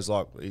 Simo's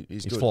like,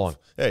 he's good. Flying.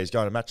 Yeah, he's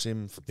going to match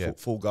him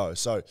full go.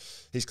 So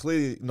he's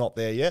clearly not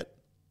there yet.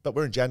 But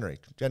we're in January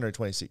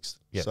 26th.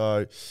 Yep.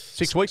 So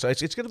 6 weeks.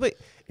 It's going to be,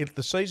 if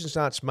the season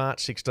starts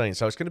March 16,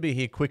 so it's going to be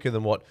here quicker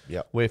than what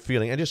we're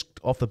feeling. And just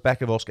off the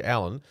back of Oscar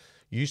Allen,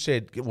 you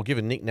said, well,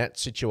 given Nick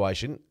Nat's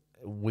situation,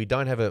 we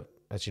don't have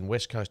as in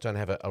West Coast, don't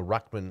have a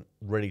ruckman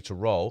ready to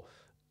roll.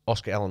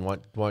 Oscar Allen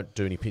won't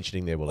do any pinch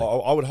hitting there, will he?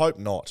 I would hope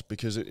not,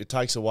 because it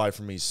takes away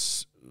from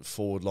his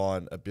forward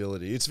line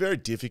ability. It's very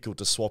difficult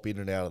to swap in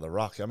and out of the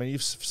ruck. I mean,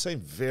 you've seen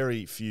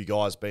very few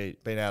guys been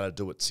able to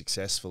do it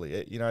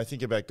successfully.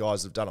 Think about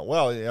guys that have done it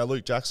well.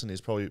 Luke Jackson is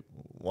probably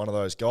one of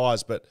those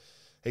guys, but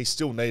he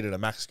still needed a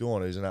Max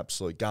Gawn, who's an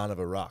absolute gun of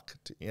a ruck.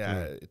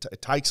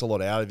 It takes a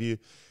lot out of you.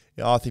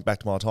 I think back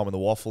to my time in the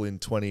Waffle in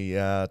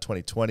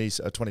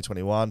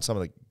 2021, some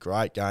of the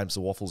great games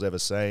the Waffle's ever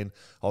seen.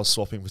 I was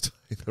swapping between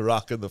the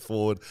ruck and the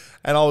forward,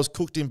 and I was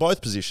cooked in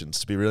both positions,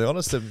 to be really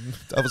honest. And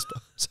I was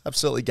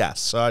absolutely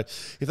gassed. So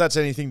if that's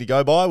anything to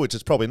go by, which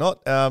it's probably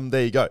not,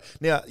 there you go.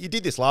 Now, you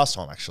did this last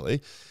time,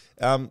 actually.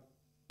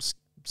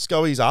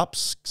 Scoey's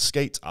ups,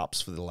 Skeet's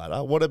ups for the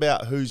ladder. What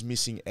about who's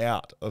missing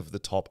out of the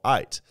top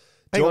 8?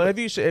 Hang on, who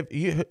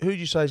did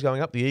you say is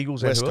going up? The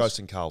Eagles? West Coast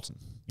and Carlton.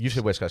 You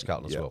said West Coast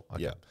Carlton as well.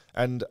 Okay. Yeah,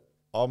 and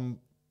I'm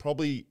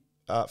probably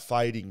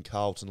fading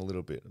Carlton a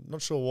little bit. I'm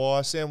not sure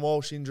why. Sam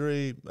Walsh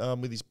injury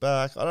with his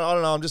back. I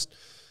don't know. I'm just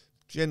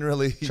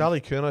generally...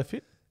 Charlie Curnow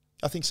fit?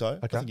 I think so. Okay.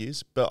 I think he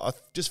is. But I'm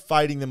just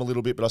fading them a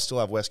little bit, but I still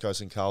have West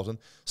Coast and Carlton.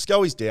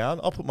 Scoey's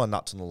down. I'll put my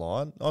nuts on the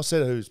line. I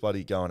said who's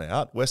bloody going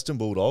out. Western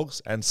Bulldogs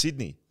and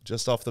Sydney,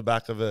 just off the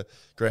back of a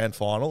grand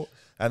final.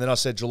 And then I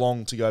said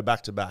Geelong to go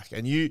back-to-back.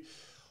 And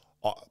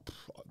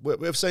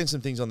we've seen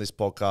some things on this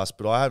podcast,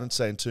 but I haven't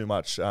seen too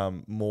much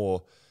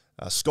more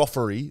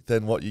scoffery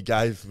than what you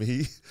gave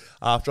me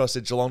after I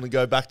said Geelong to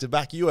go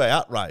back-to-back. You were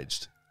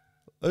outraged.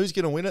 Who's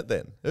going to win it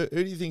then? Who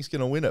do you think's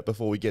going to win it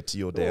before we get to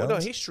your downs? Well, no,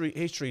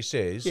 history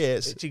says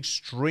it's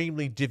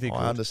extremely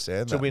difficult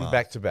to win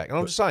back-to-back. And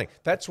I'm just saying,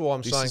 that's why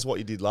I'm saying... This is what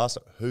you did last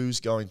time. Who's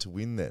going to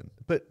win then?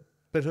 But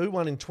who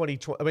won in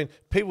 2020? I mean,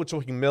 people were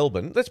talking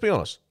Melbourne. Let's be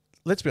honest.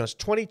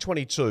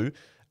 2022,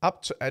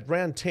 up to at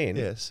round 10...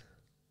 Yes.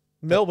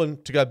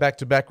 Melbourne to go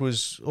back-to-back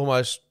was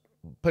almost,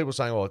 people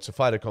saying, it's a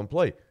fait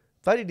accompli.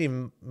 They didn't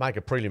even make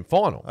a prelim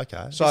final.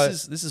 Okay. So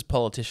this is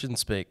politician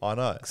speak. I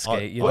know.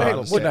 Skate, hang on.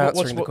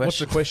 What's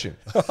the question?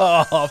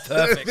 Oh,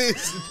 perfect.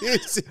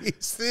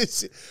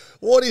 this.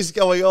 What is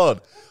going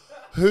on?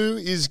 Who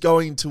is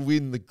going to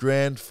win the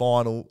grand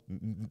final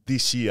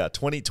this year,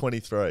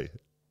 2023?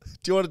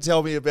 Do you want to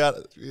tell me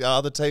about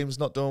other teams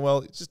not doing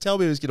well? Just tell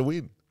me who's going to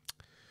win.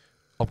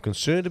 I'm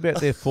concerned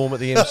about their form at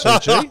the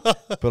MCG,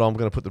 but I'm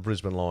going to put the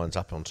Brisbane Lions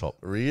up on top.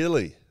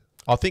 Really?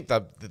 I think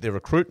their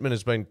recruitment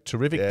has been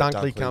terrific. Yeah,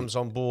 Dunkley comes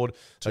on board.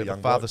 The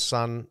father's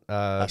son.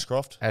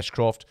 Ashcroft.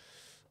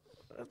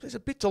 There's a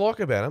bit to like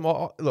about them.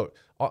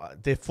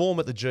 Their form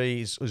at the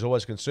G is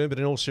always a concern, but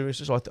in all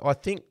seriousness, I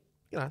think,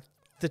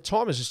 the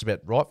time is just about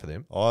right for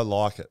them. I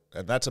like it,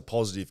 and that's a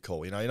positive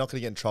call. You're not going to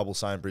get in trouble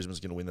saying Brisbane's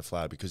going to win the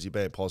flag because you're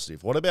being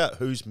positive. What about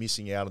who's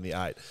missing out on the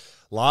 8?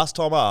 Last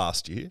time I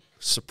asked you,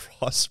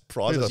 surprise,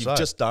 as you've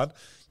just done,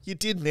 you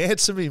didn't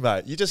answer me,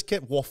 mate. You just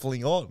kept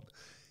waffling on.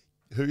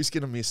 Who's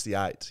going to miss the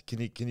 8?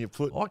 Can you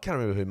put... I can't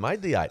remember who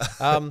made the 8.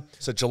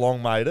 So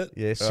Geelong made it.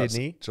 Yeah,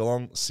 Sydney.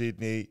 Geelong,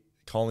 Sydney,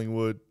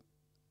 Collingwood.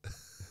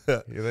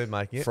 Yeah, they're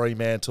making it.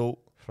 Fremantle.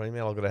 I've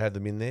got to have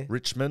them in there.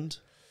 Richmond.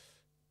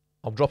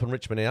 I'm dropping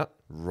Richmond out.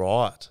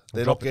 Right.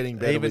 They're not getting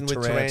better even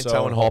with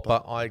Taranto and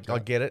Hopper. I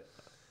get it.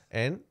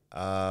 And?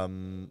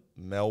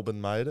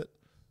 Melbourne made it.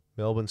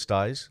 Melbourne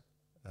stays.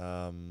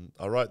 I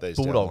wrote these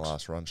Bulldogs. down on the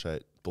last run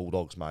sheet.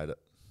 Bulldogs made it.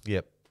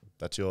 Yep.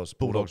 That's yours.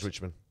 Bulldogs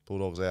Richmond.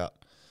 Bulldogs out.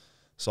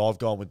 So I've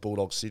gone with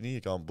Bulldogs Sydney. You're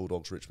going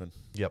Bulldogs Richmond.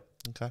 Yep.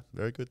 Okay,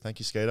 very good. Thank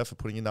you, Skeeter, for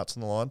putting your nuts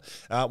on the line.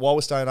 While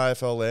we're staying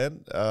AFL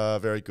land,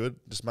 very good.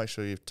 Just make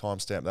sure you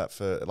timestamp that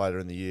for later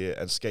in the year.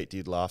 And Skeet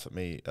did laugh at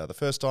me the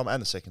first time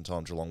and the second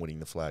time Geelong winning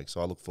the flag. So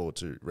I look forward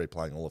to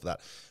replaying all of that.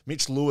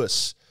 Mitch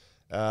Lewis,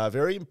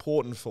 very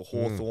important for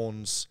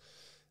Hawthorn's,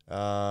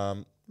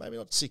 maybe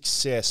not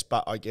success,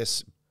 but I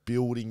guess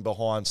building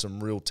behind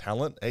some real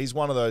talent. He's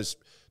one of those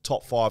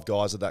top 5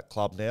 guys of that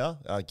club now,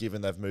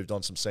 given they've moved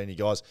on some senior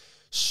guys.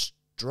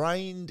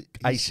 Strained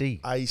AC.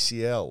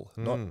 ACL,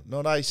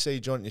 not AC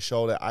joint in your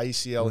shoulder,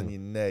 ACL in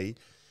your knee.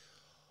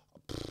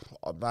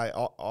 Mate,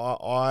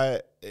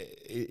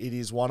 it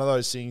is one of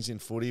those things in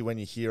footy when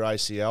you hear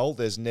ACL,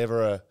 there's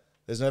never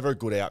a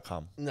good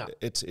outcome. No.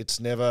 It's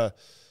never,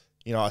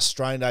 a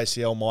strained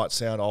ACL might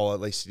sound, at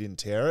least you didn't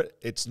tear it.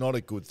 It's not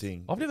a good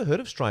thing. I've never heard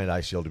of strained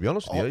ACL, to be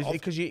honest with you,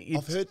 because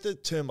I've heard the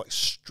term like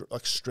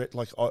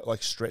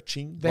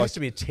stretching. There has to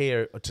be a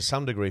tear to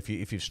some degree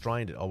if you've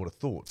strained it, I would have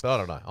thought. But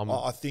I don't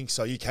know. I think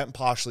so. You can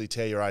partially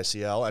tear your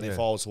ACL, and if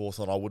I was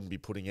Hawthorn, I wouldn't be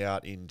putting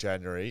out in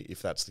January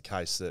if that's the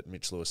case that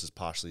Mitch Lewis has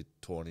partially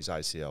torn his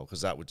ACL,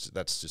 because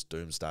that's just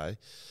doomsday.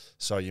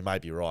 So you may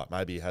be right.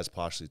 Maybe he has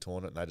partially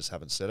torn it and they just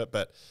haven't said it.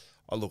 But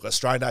look, a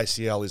strained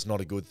ACL is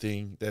not a good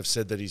thing. They've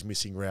said that he's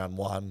missing round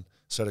 1.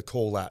 So to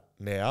call that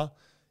now,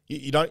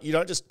 you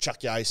don't just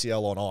chuck your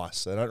ACL on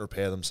ice. They don't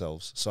repair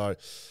themselves. So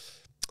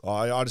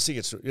I just think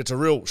it's a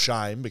real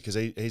shame, because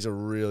he's a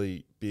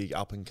really big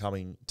up and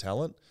coming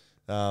talent,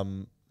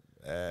 and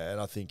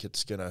I think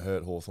it's going to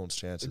hurt Hawthorn's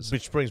chances.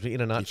 Which brings me,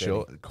 in a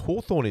nutshell,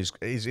 Hawthorn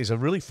is a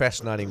really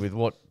fascinating with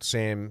what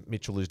Sam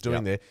Mitchell is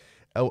doing there.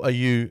 Are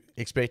you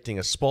expecting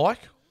a spike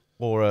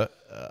or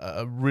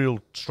a real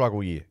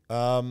struggle year?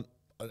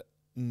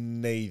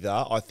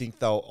 Neither. I think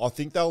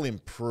they'll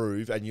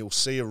improve, and you'll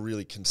see a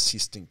really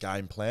consistent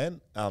game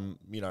plan.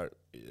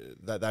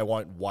 That they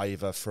won't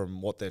waver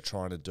from what they're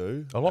trying to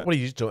do. I like what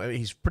he's doing.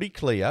 He's pretty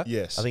clear.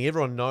 Yes. I think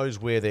everyone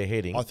knows where they're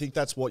heading. I think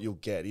that's what you'll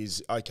get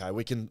is, okay,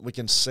 we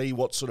can see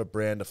what sort of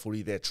brand of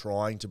footy they're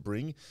trying to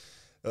bring.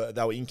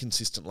 They were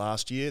inconsistent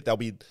last year. They'll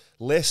be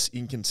less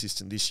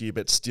inconsistent this year,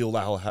 but still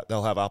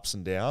they'll have ups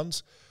and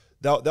downs.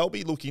 They'll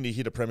be looking to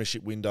hit a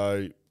premiership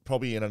window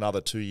probably in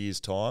another 2 years'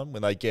 time,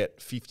 when they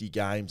get 50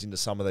 games into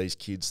some of these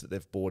kids that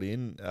they've brought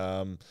in.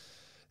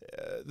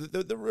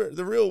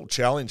 The real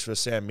challenge for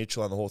Sam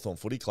Mitchell and the Hawthorn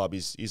Footy Club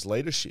is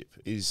leadership.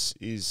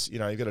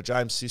 You've got a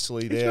James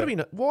Sicily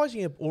there. Why is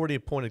he already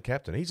appointed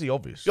captain? He's the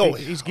obvious.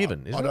 He's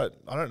given, isn't it?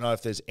 I don't know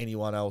if there's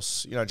anyone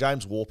else.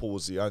 James Warple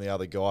was the only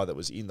other guy that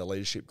was in the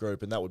leadership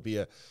group, and that would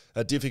be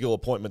a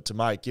difficult appointment to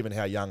make given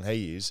how young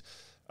he is.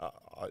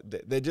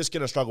 They're just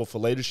going to struggle for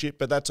leadership,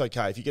 but that's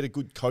okay. If you get a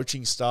good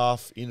coaching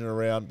staff in and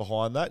around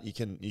behind that, you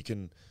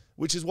can.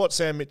 Which is what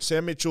Sam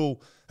Mitchell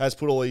has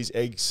put all these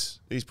eggs.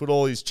 He's put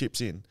all his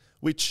chips in,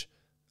 which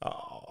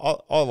I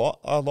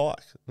like.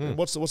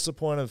 What's the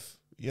point of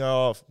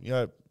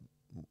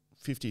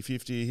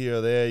 50-50 here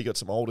or there? You got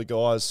some older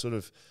guys sort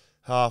of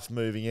half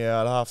moving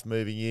out, half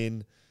moving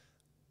in.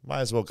 May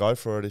as well go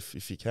for it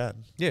if you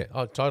can. Yeah,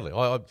 totally.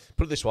 I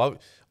put it this way: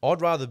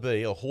 I'd rather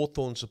be a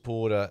Hawthorn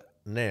supporter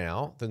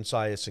now than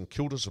say a St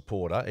Kilda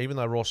supporter, even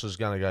though Ross is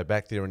going to go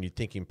back there and you'd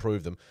think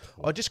improve them.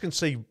 I can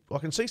see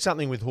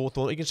something with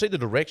Hawthorn. You can see the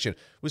direction.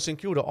 With St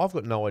Kilda, I've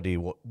got no idea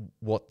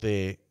what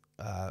their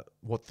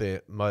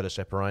modus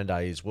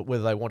operandi is,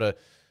 whether they want to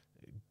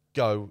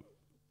go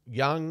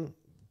young,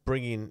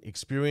 bring in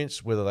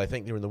experience, whether they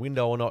think they're in the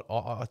window or not.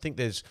 I think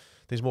there's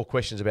more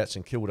questions about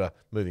St Kilda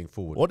moving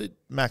forward. What did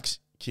Max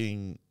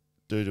King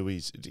do to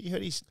his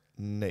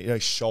knee,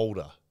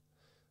 shoulder?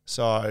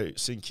 So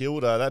St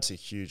Kilda, that's a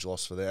huge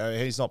loss for them. I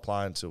mean, he's not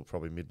playing until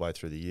probably midway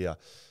through the year.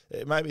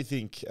 It made me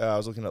think, I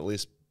was looking at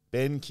list,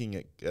 Ben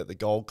King at the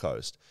Gold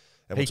Coast.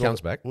 And he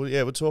comes back. Well,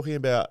 yeah, we're talking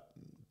about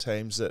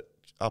teams that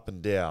up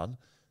and down.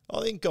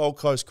 I think Gold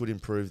Coast could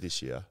improve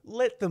this year.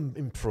 Let them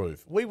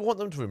improve. We want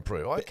them to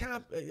improve.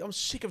 I'm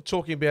sick of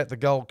talking about the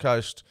Gold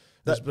Coast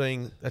as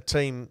being a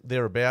team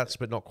thereabouts,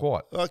 but not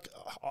quite. Like,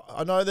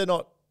 I know they're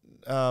not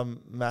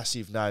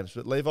massive names,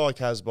 but Levi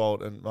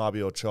Casbolt and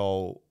Mabior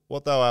Chol,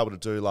 what they were able to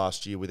do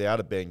last year without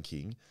a Ben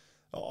King,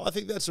 I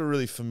think that's a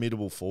really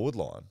formidable forward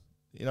line.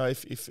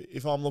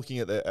 If I'm looking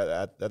at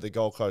the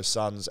Gold Coast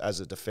Suns as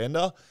a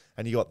defender,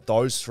 and you got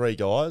those three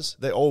guys,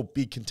 they're all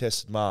big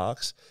contested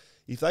marks.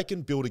 If they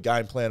can build a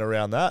game plan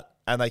around that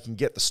and they can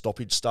get the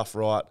stoppage stuff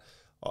right,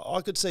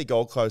 I could see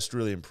Gold Coast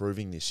really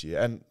improving this year.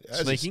 And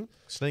sneaking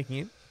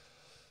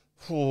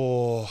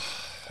in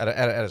at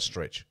a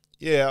stretch.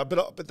 Yeah,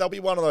 but they'll be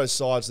one of those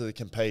sides that are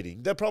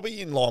competing. They're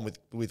probably in line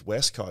with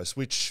West Coast,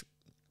 which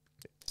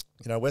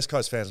West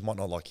Coast fans might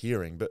not like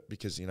hearing, but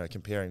because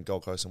comparing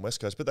Gold Coast and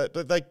West Coast, but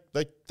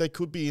they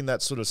could be in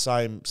that sort of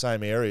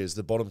same areas.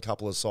 The bottom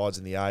couple of sides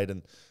in the 8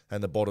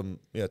 and the bottom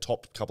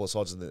top couple of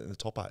sides in the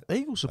top 8.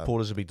 Eagle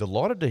supporters would be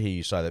delighted to hear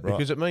you say that,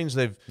 because it means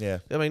they've. Yeah.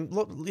 I mean,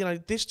 look,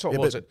 this top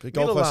was it. The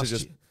Gold Coast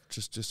is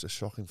just a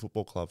shocking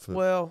football club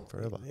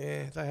forever.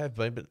 Yeah, they have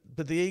been,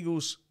 but the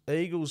Eagles,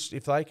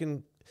 if they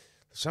can.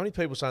 So many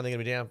people saying they're going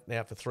to be down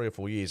now for 3 or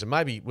 4 years, and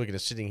maybe we're going to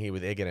sitting here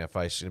with egg in our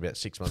face in about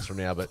 6 months from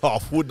now. But I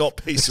would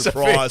not be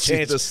surprised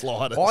in the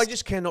slightest. I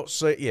just cannot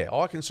see. Yeah,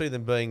 I can see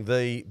them being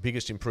the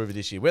biggest improver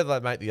this year. Whether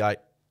they make the 8,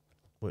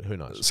 who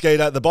knows?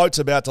 Skeeter, the boat's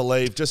about to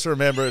leave. Just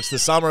remember, it's the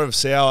summer of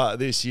sour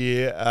this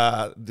year.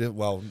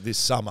 This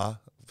summer.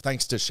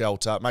 Thanks to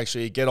Shelter. Make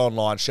sure you get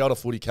online,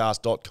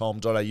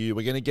 shelterfootycast.com.au.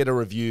 We're going to get a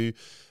review,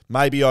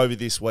 maybe over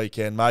this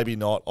weekend, maybe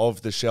not,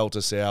 of the Shelter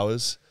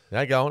Sours.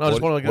 Now go on. I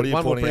just want to get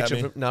one more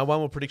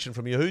prediction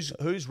from you.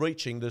 Who's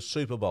reaching the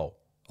Super Bowl?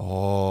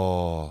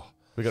 Oh,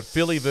 we got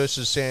Philly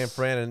versus San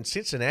Fran and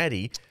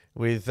Cincinnati.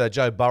 with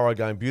Joe Burrow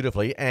going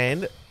beautifully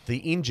and the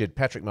injured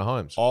Patrick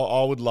Mahomes.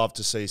 I would love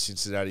to see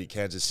Cincinnati,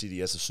 Kansas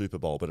City as a Super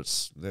Bowl,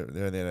 but they're in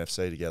the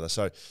NFC together.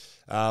 So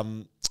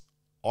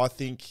I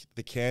think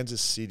the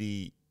Kansas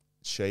City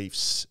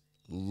Chiefs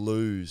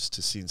lose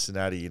to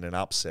Cincinnati in an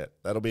upset.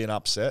 That'll be an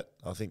upset.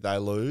 I think they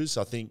lose.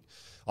 I think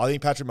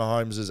Patrick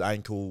Mahomes'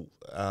 ankle.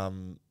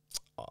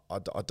 I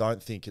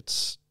don't think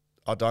it's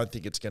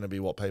going to be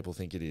what people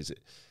think it is.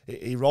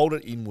 He rolled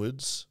it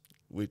inwards,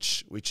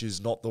 which is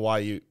not the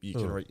way you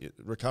can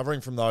recovering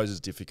from those is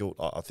difficult.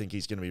 I think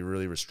he's going to be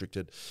really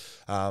restricted.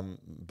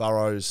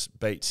 Burrows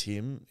beats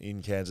him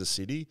in Kansas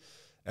City,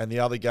 and the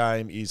other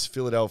game is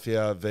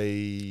Philadelphia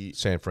v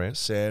San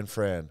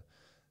Fran.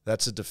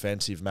 That's a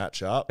defensive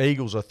matchup.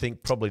 Eagles, I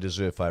think, probably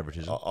deserve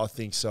favouritism. I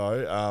think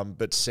so.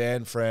 But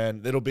San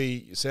Fran, it'll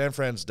be San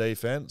Fran's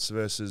defense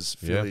versus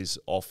Philly's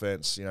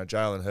offense. You know,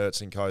 Jalen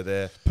Hurts and co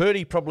there.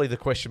 Purdy, probably the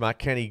question mark.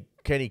 Can he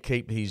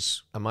keep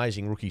his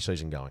amazing rookie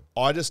season going?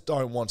 I just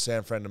don't want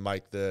San Fran to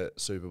make the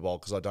Super Bowl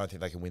because I don't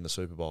think they can win the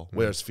Super Bowl,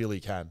 whereas Philly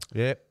can.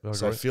 Yeah,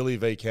 so Philly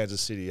v Kansas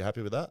City. You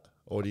happy with that?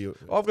 Or do you?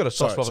 I've got a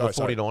soft spot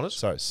for the 49ers.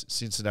 Sorry,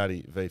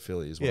 Cincinnati v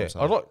Philly is what I'm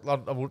saying.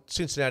 I would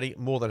Cincinnati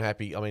more than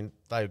happy. I mean,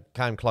 they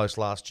came close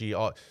last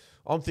year.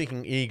 I'm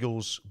thinking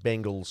Eagles,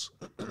 Bengals,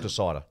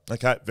 decider.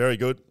 Okay, very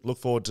good. Look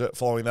forward to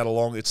following that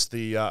along. It's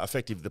the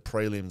effective the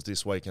prelims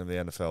this week in the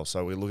NFL,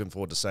 so we're looking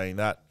forward to seeing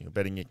that. Your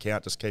betting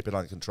account, just keep it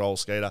under control,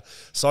 Skeeter.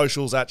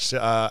 Socials at Shelter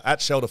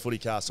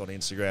FootyCast on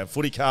Instagram,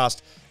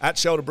 FootyCast at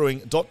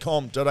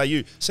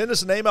shelterbrewing.com.au. Send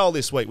us an email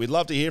this week. We'd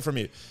love to hear from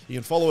you. You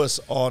can follow us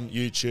on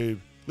YouTube.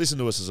 Listen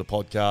to us as a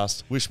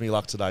podcast. Wish me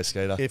luck today,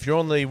 Skeeter. If you're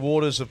on the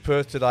waters of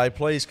Perth today,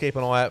 please keep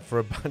an eye out for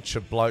a bunch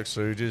of blokes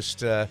who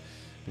just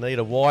need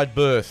a wide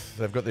berth.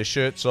 They've got their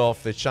shirts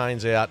off, their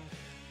chains out,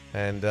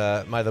 and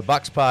may the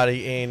Bucks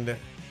party end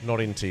not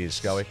in tears,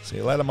 Scully. See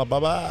you later, my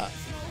bubba.